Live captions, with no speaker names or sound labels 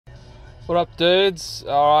What up, dudes?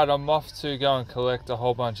 Alright, I'm off to go and collect a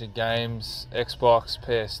whole bunch of games. Xbox,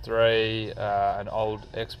 PS3, an old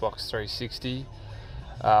Xbox 360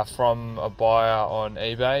 from a buyer on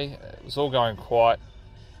eBay. It was all going quite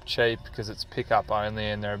cheap because it's pickup only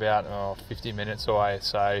and they're about 50 minutes away,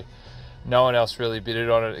 so no one else really bidded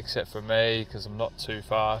on it except for me because I'm not too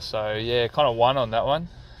far. So yeah, kind of won on that one.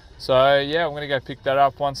 So yeah, I'm going to go pick that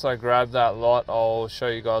up. Once I grab that lot, I'll show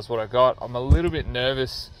you guys what I got. I'm a little bit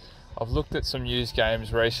nervous. I've looked at some used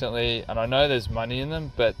games recently and I know there's money in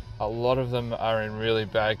them, but a lot of them are in really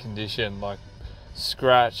bad condition, like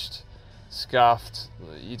scratched, scuffed.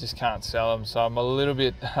 You just can't sell them. So I'm a little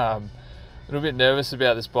bit nervous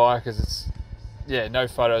about this buy because it's, yeah, no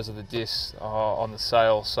photos of the discs on the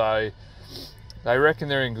sale. So they reckon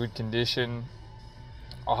they're in good condition.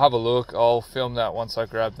 I'll have a look. I'll film that once I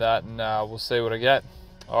grab that, and we'll see what I get.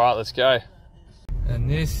 All right, let's go. And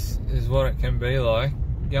this is what it can be like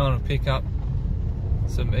going to pick up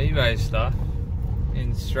some eBay stuff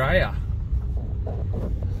in Australia.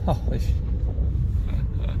 Holy shit.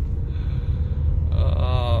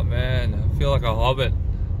 Oh man, I feel like a hobbit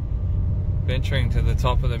venturing to the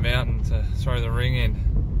top of the mountain to throw the ring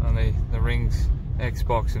in on the Ring's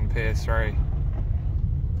Xbox and PS3.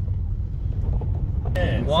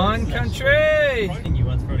 Yeah, One so country! You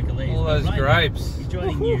once all those grapes. He's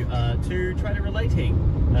joining you to try to relating.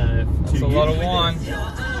 That's a lot of wine.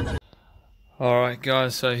 Alright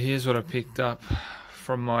guys, so here's what I picked up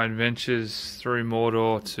from my adventures through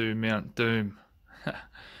Mordor to Mount Doom.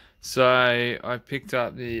 So I picked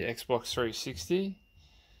up the Xbox 360.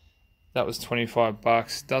 That was 25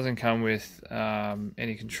 bucks. Doesn't come with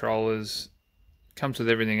any controllers. Comes with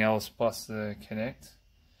everything else plus the Kinect.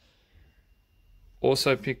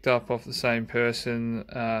 Also picked up off the same person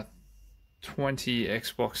 20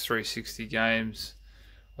 Xbox 360 games.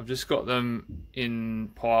 I've just got them in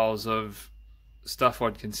piles of stuff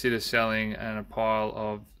I'd consider selling and a pile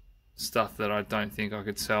of stuff that I don't think I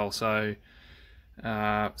could sell. So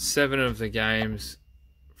 7 of the games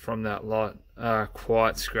from that lot are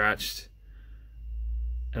quite scratched,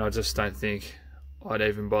 and I just don't think I'd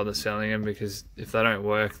even bother selling them because if they don't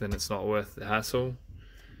work, then it's not worth the hassle.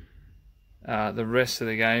 The rest of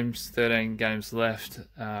the games, 13 games left,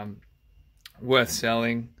 worth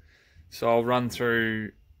selling. So I'll run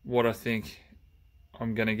through what I think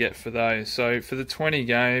I'm going to get for those. So for the 20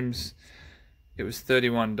 games, it was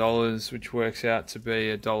 $31, which works out to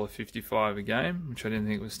be $1.55 a game, which I didn't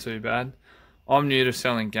think was too bad. I'm new to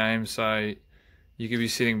selling games, so you could be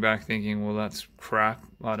sitting back thinking, well, that's crap.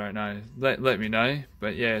 I don't know. Let me know.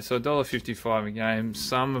 But yeah, so $1.55 a game.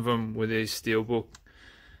 Some of them were these Steelbook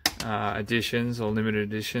editions or limited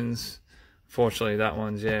editions. Fortunately, that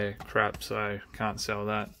one's crap, so can't sell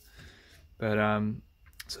that. But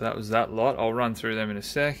so that was that lot. I'll run through them in a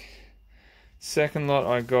sec. Second lot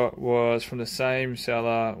I got was from the same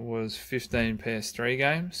seller, was 15 PS3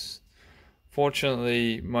 games.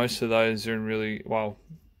 Fortunately, most of those are in really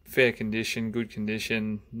fair condition, good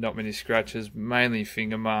condition, not many scratches, mainly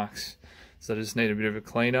finger marks, so I just need a bit of a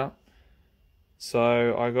clean up.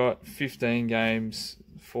 So I got 15 games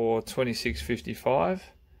for $26.55,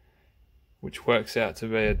 which works out to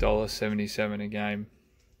be $1.77 a game.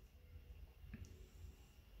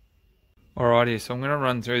 Alrighty, so I'm going to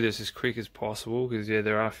run through this as quick as possible because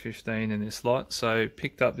there are 15 in this lot. So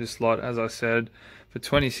picked up this lot, as I said, for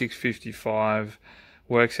 $26.55,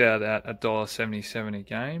 works out at $1.77 a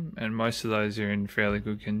game, and most of those are in fairly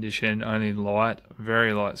good condition, only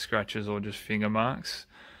very light scratches or just finger marks.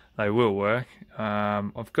 They will work.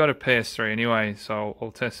 I've got a PS3 anyway, so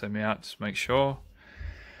I'll test them out, just make sure.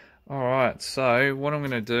 Alright, so what I'm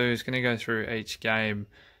going to do is going to go through each game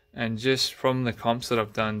and just from the comps that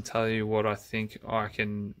I've done, tell you what I think I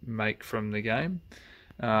can make from the game.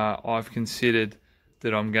 I've considered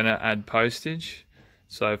that I'm going to add postage.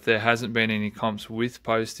 So if there hasn't been any comps with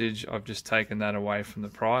postage, I've just taken that away from the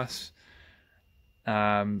price.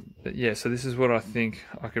 But yeah, so this is what I think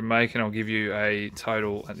I could make, and I'll give you a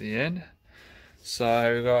total at the end.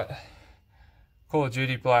 So we've got Call of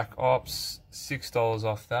Duty Black Ops, $6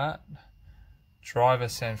 off that. Driver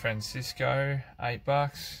San Francisco,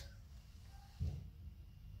 $8.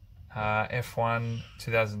 F1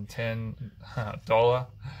 2010, $1.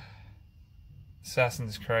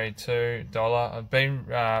 Assassin's Creed 2, $1. I've been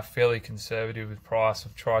fairly conservative with price.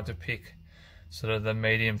 I've tried to pick sort of the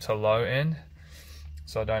medium to low end,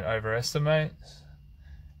 so I don't overestimate.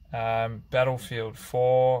 Battlefield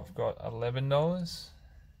 4, I've got $11.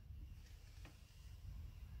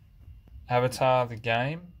 Avatar the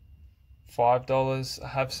game, $5. I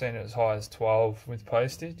have seen it as high as $12 with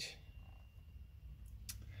postage.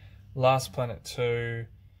 Last Planet 2,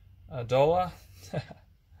 $1.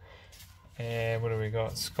 And what do we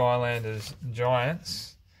got? Skylanders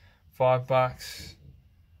Giants, $5.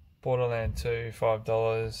 Borderland 2,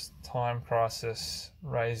 $5. Time Crisis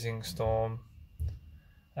Raising Storm,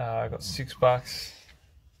 I got $6.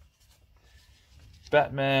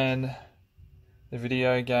 Batman, the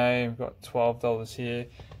video game, got $12 here.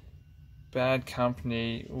 Bad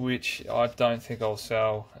Company, which I don't think I'll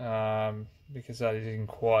sell because that is in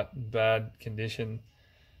quite bad condition.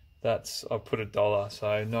 I put $1,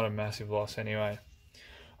 so not a massive loss anyway.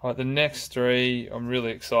 Alright, the next three I'm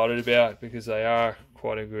really excited about because they are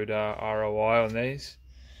quite a good ROI on these.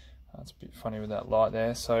 That's a bit funny with that light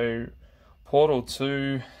there. So Portal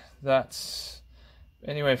 2, that's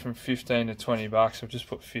anywhere from $15 to $20. I've just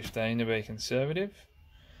put 15 to be conservative,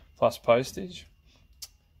 plus postage.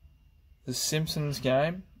 The Simpsons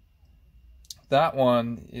game, that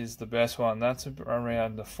one is the best one. That's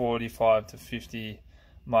around the 45 to 50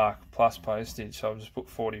 mark plus postage. So I've just put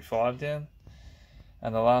 45 down.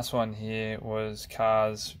 And the last one here was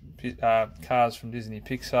Cars from Disney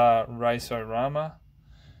Pixar, Race-O-Rama.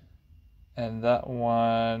 And that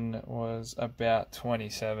one was about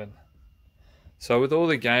 27. So with all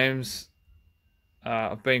the games,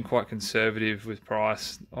 I've been quite conservative with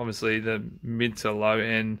price. Obviously the mid to low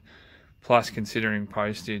end, plus considering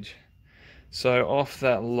postage. So off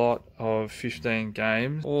that lot of 15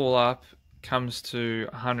 games, all up comes to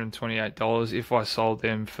 $128 if I sold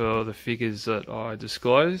them for the figures that I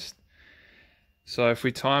disclosed. So if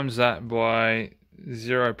we times that by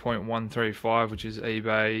 0.135, which is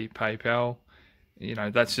eBay, PayPal, you know,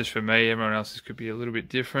 that's just for me. Everyone else's could be a little bit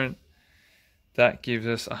different. That gives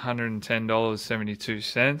us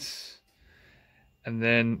 $110.72. And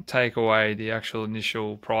then take away the actual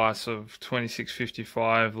initial price of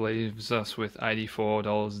 $26.55 leaves us with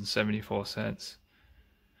 $84.74.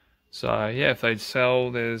 So yeah, if they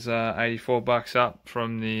sell, there's $84 up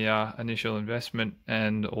from the initial investment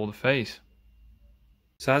and all the fees.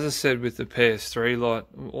 So as I said with the PS3 lot,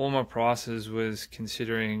 all my prices was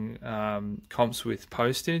considering comps with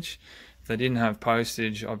postage. If they didn't have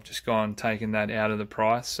postage, I've just taken that out of the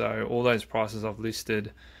price. So all those prices I've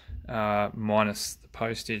listed minus the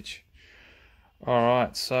postage.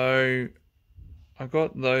 Alright, so I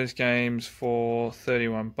got those games for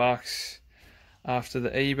 $31 after the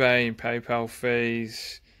eBay and PayPal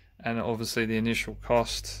fees and obviously the initial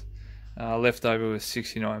cost. Left over was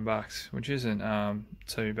 $69, which isn't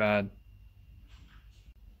too bad.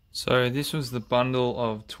 So this was the bundle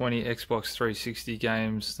of 20 Xbox 360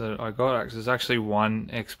 games that I got. There's actually one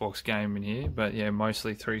Xbox game in here, but yeah,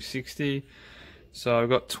 mostly 360. So I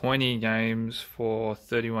got 20 games for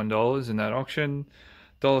 $31 in that auction,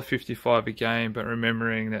 $1.55 a game, but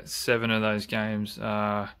remembering that 7 of those games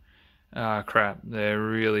are crap. They're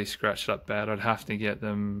really scratched up bad. I'd have to get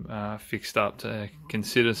them fixed up to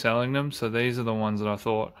consider selling them. So these are the ones that I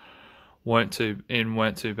thought weren't too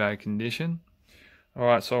bad condition.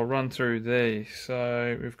 Alright, so I'll run through these.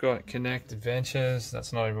 So we've got Connect Adventures,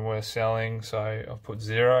 that's not even worth selling, so I've put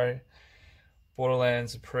 0.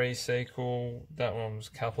 Borderlands, a pre-sequel, that one was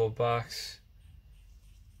a couple of bucks.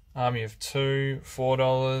 Army of Two,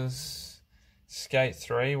 $4. Skate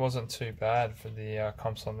 3 wasn't too bad for the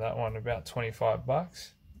comps on that one, about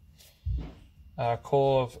 $25.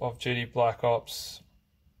 Call of Duty Black Ops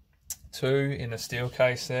 2 in a steel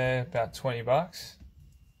case there, about $20.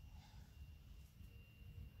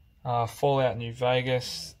 Fallout New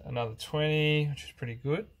Vegas, another 20, which is pretty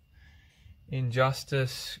good.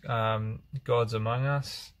 Injustice, Gods Among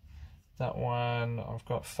Us, that one I've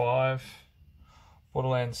got 5.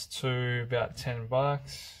 Borderlands 2, about $10.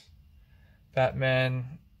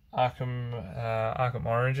 Batman, Arkham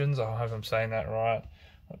Origins, I hope I'm saying that right,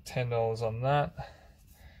 got $10 on that.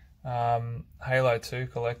 Halo 2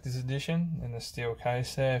 Collector's Edition in the steel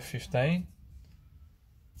case there, $15.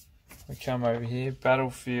 We come over here,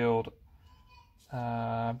 Battlefield 3,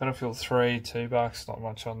 $2, not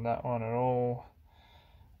much on that one at all.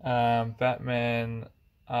 Batman,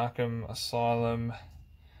 Arkham Asylum,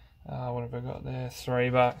 what have I got there,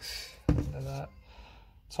 $3 into that.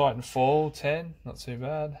 Titanfall 10, not too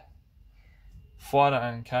bad. Fighter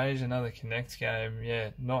Uncaged, another Kinect game,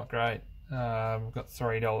 yeah, not great. We've got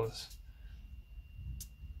 $3.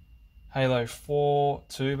 Halo 4,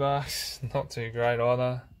 $2, not too great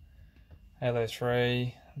either. Halo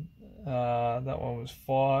 3, that one was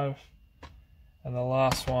 5. And the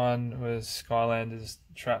last one was Skylanders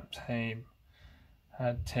Trap Team,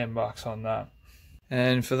 had $10 on that.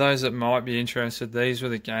 And for those that might be interested, these were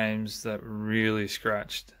the games that really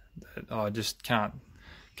scratched, that I just can't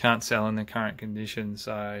sell in the current conditions.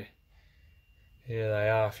 So Here they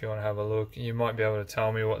are if you want to have a look. You might be able to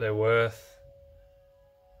tell me what they're worth.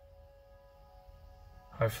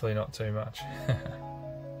 Hopefully not too much.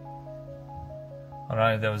 I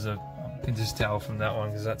know there was I can just tell from that one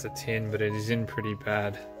because that's a tin, but it is in pretty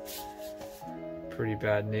bad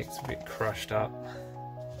nick. It's a bit crushed up.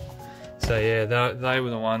 So yeah, they were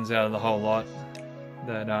the ones out of the whole lot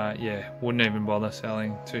that yeah, wouldn't even bother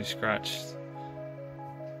selling, too scratched.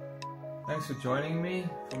 Thanks for joining me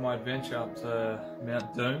for my adventure up to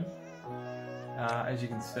Mount Doom. As you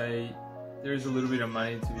can see, there is a little bit of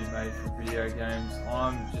money to be made from video games.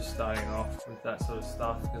 I'm just starting off with that sort of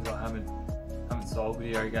stuff because I haven't sold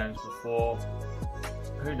video games before.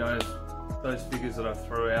 Who knows, those figures that I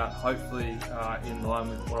threw out hopefully are in line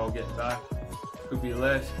with what I'll get back. Could be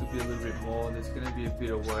less, could be a little bit more. There's going to be a bit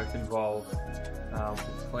of work involved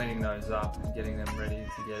with cleaning those up and getting them ready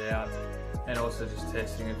to get out, and also just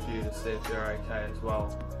testing a few to see if they're okay as well.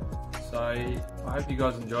 So I hope you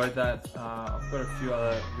guys enjoyed that. I've got a few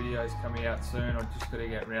other videos coming out soon. I've just got to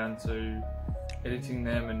get around to editing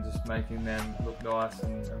them and just making them look nice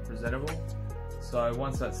and presentable. So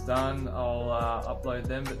once that's done, I'll upload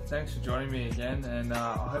them. But thanks for joining me again, and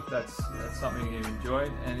I hope that's something you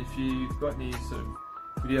enjoyed. And if you've got any sort of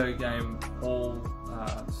video game haul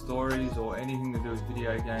stories or anything to do with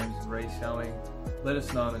video games and reselling, let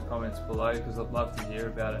us know in the comments below because I'd love to hear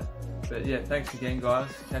about it. But yeah, thanks again guys.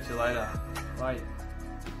 Catch you later. Bye.